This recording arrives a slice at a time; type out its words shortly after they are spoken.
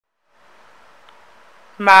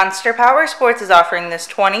Monster Powersports is offering this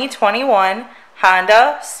 2021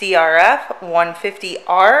 Honda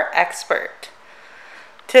CFR150R Expert.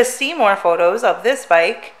 To see more photos of this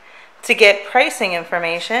bike, to get pricing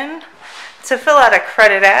information, to fill out a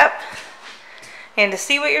credit app, and to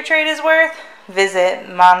see what your trade is worth, visit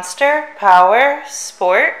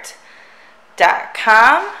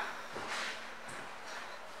monsterpowersport.com.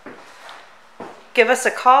 Give us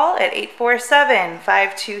a call at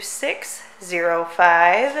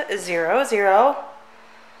 847-526-0500,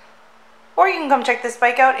 or you can come check this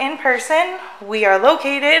bike out in person. We are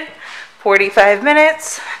located 45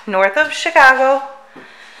 minutes north of Chicago,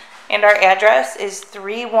 and our address is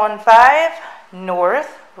 315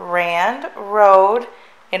 North Rand Road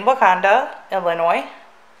in Wauconda, Illinois.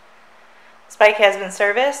 This bike has been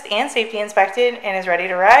serviced and safety inspected and is ready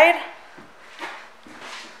to ride.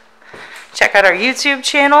 Check out our YouTube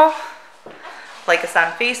channel, like us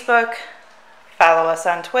on Facebook, follow us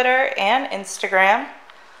on Twitter and Instagram.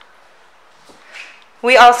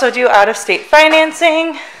 We also do out-of-state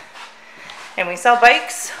financing, and we sell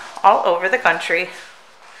bikes all over the country.